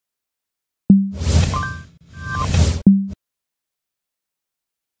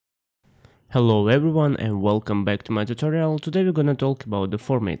Hello everyone and welcome back to my tutorial. Today we're gonna talk about the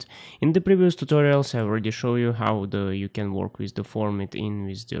Formit. In the previous tutorials I already showed you how you can work with the Formit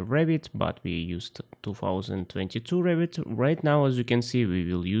with the Revit, but we used 2022 Revit. Right now, as you can see, we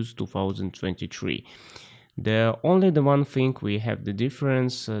will use 2023. The one thing we have the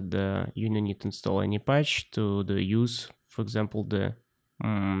difference, you need to install any patch to use, for example, the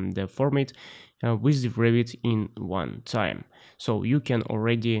Formit with the Revit in one time. So you can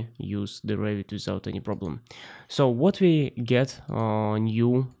already use the Revit without any problem. So what we get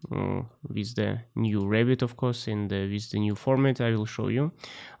new with the new Revit, of course, with the new Formit, I will show you.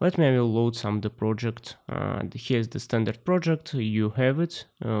 I will load the project. Here's the standard project. You have it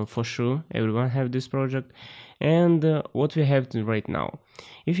for sure. Everyone have this project. And what we have right now,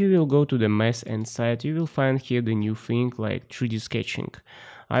 if you will go to the mesh and site, you will find here the new thing like 3D sketching.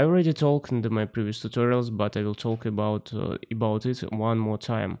 I already talked in my previous tutorials, but I will talk about it one more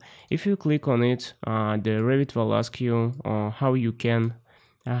time. If you click on it, the Revit will ask you how you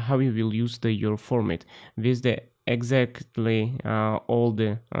will use your Formit with the exactly all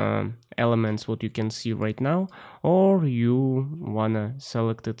the elements what you can see right now, or you wanna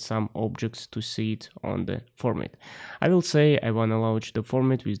select some objects to see it on the Formit. I will say I wanna launch the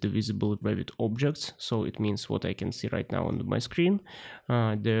Formit with the visible Revit objects, so it means what I can see right now on my screen.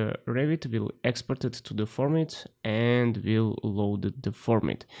 The Revit will export it to the Formit and will load the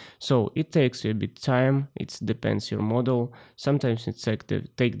Formit. So it takes a bit time. It depends your model. Sometimes it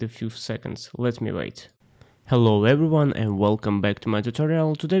take the few seconds. Let me wait. Hello everyone and welcome back to my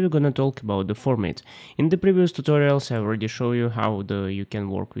tutorial. Today we're gonna talk about the Formit. In the previous tutorials I already showed you how you can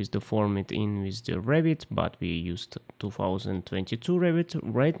work with the Formit with the Revit, but we used 2022 Revit.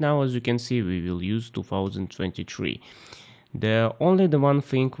 Right now, as you can see, we will use 2023. The one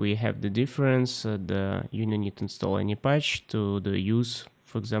thing we have the difference, you need to install any patch to use,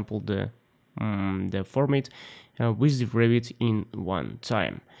 for example, the Formit with the Revit in one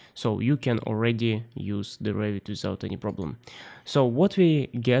time. So you can already use the Revit without any problem. So what we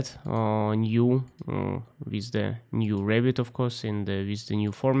get new with the new Revit, of course, with the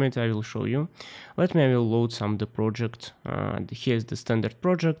new Formit, I will show you. I will load the project. Here's the standard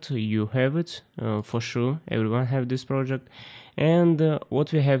project. You have it for sure. Everyone have this project. And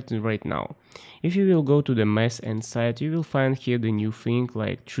what we have right now, if you will go to the mesh and site, you will find here the new thing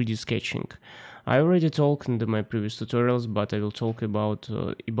like 3D sketching. I already talked in my previous tutorials, but I will talk about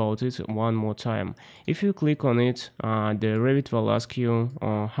it one more time. If you click on it, the Revit will ask you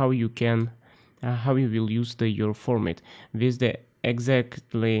how you will use your Formit with the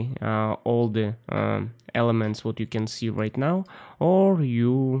exactly all the elements what you can see right now, or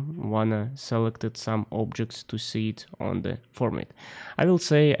you wanna select some objects to see it on the Formit. I will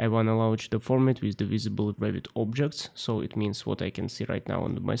say I wanna launch the Formit with the visible Revit objects, so it means what I can see right now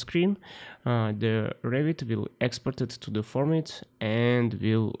on my screen. The Revit will export it to the Formit and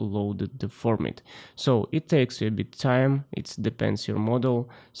will load the Formit. So it takes a bit time. It depends your model.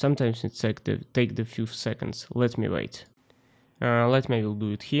 Sometimes it take the few seconds. Let me wait. I will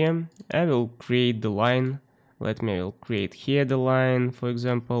do it here. I will create the line. I will create here the line, for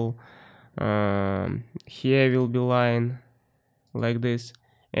example. Here will be line like this.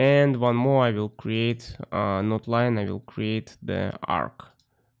 And one more I will create, not line, I will create the arc.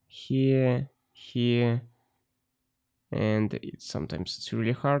 Here, and sometimes it's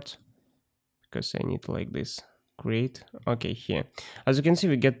really hard because I need like this. Create. Okay, here. As you can see,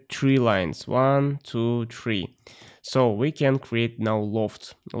 we get 3 lines. 1, 2, 3. So we can create now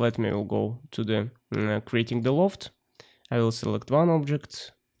loft. We'll go to the creating the loft. I will select one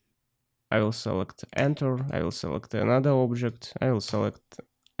object. I will select enter. I will select another object. I will select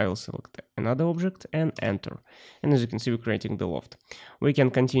another object and enter. And as you can see, we're creating the loft. We can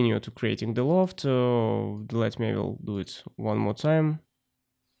continue to creating the loft. I will do it one more time.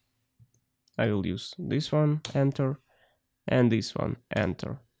 I will use this one, enter, and this one,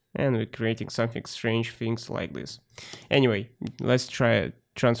 enter. And we're creating something strange things like this. Anyway, let's try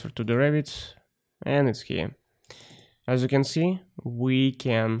transfer to the Revit, and it's here. As you can see, we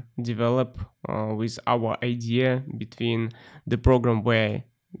can develop with our idea between the program where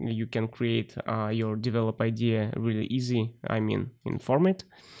you can create your develop idea really easy, I mean in Formit,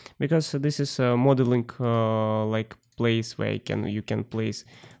 because this is a modeling like place where you can place,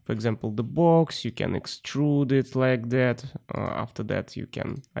 for example, the box. You can extrude it like that. After that you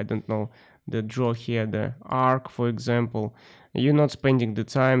can, I don't know, draw here the arc, for example. You're not spending the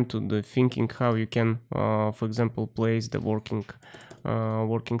time to thinking how you can, for example, place the working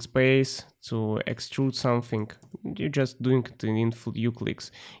space to extrude something. You're just doing it in few clicks.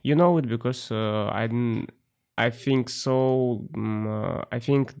 You know it because I think so. I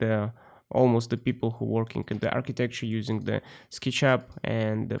think the almost the people who working in the architecture using the SketchUp,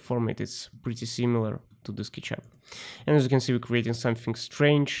 and the format is pretty similar to the SketchUp. And as you can see, we're creating something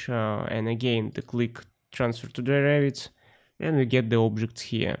strange, and again the click transfer to the Revit, and we get the objects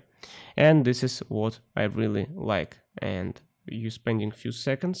here. And this is what I really like, and you spending few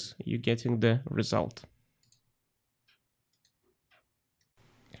seconds, you getting the result.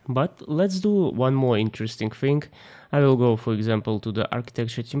 But let's do one more interesting thing. I will go, for example, to the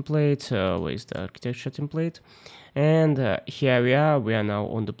architecture template. Where is the architecture template? And here we are now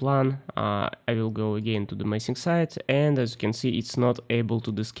on the plan. I will go again to the missing site, and as you can see, it's not able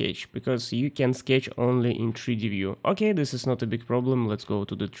to the sketch, because you can sketch only in 3D view. Okay, this is not a big problem. Let's go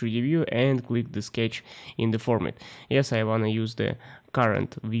to the 3D view and click the sketch in the format. Yes, I want to use the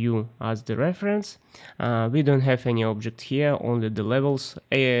current view as the reference. We don't have any object here, only the levels.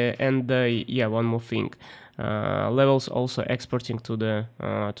 And yeah, one more thing. Levels also exporting to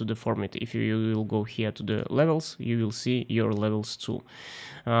the format. If you will go here to the levels, you will see your levels too,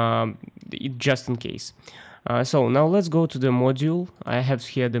 just in case. So now let's go to the module. I have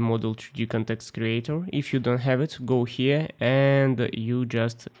here the model 3D context creator. If you don't have it, go here and you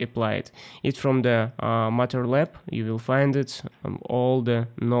just apply it. It's from the Matter Lab. You will find it. All the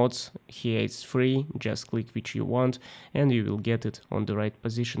nodes here, it's free. Just click which you want and you will get it on the right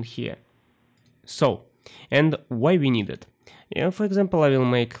position here. So, and why we need it? Yeah, for example, I will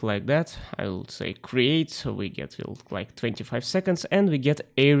make like that. I will say create, so we get like 25 seconds, and we get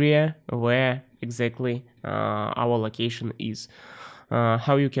area where exactly our location is.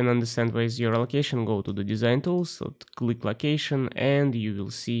 How you can understand where is your location? Go to the design tools, so click location, and you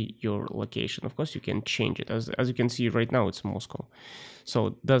will see your location. Of course, you can change it. As you can see right now, it's Moscow. So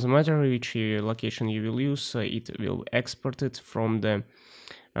it doesn't matter which location you will use, it will export it from the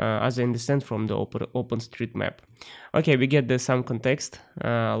as I understand, from the OpenStreetMap. Okay, we get some context,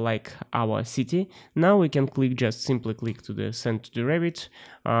 like our city. Now we can simply click to the send to the Revit.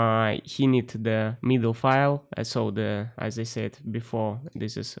 He needs the middle file. So as I said before,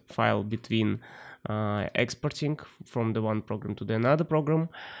 this is file between exporting from the one program to the another program.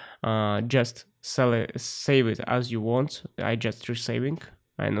 Just save it as you want. I just resaving.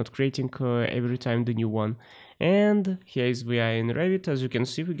 I'm not creating every time the new one. And here is we are in Revit. As you can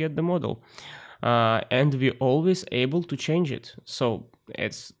see, we get the model, and we always able to change it. So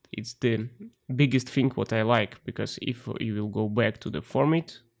it's the biggest thing what I like, because if you will go back to the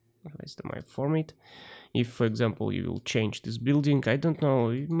format, where's my format? If, for example, you will change this building, I don't know,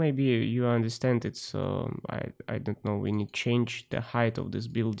 maybe you understand it's, I don't know, we need to change the height of this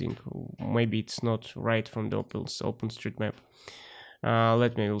building. Maybe it's not right from the OpenStreetMap.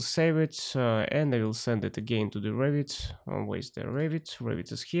 Let me will save it, and I will send it again to the Revit. Where's the Revit?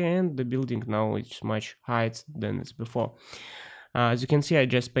 Revit is here, and the building now is much higher than it's before. As you can see, I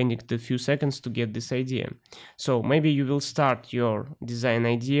just spent a few seconds to get this idea. So maybe you will start your design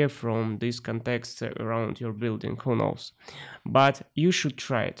idea from this context around your building, who knows. But you should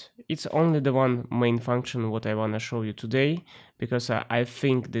try it. It's only the one main function what I want to show you today, because I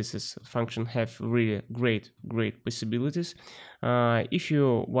think this function have really great possibilities. If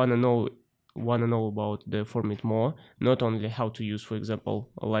you want to know about the format more, not only how to use, for example,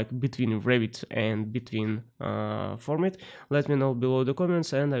 like between Revit and between format, let me know below the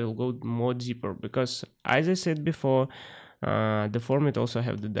comments and I will go more deeper, because as I said before, the format also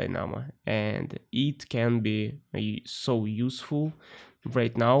have the Dynamo, and it can be so useful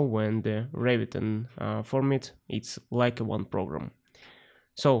right now when the Revit and format, it's like a one program.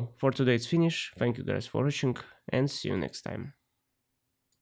 So for today it's finished. Thank you guys for watching and see you next time.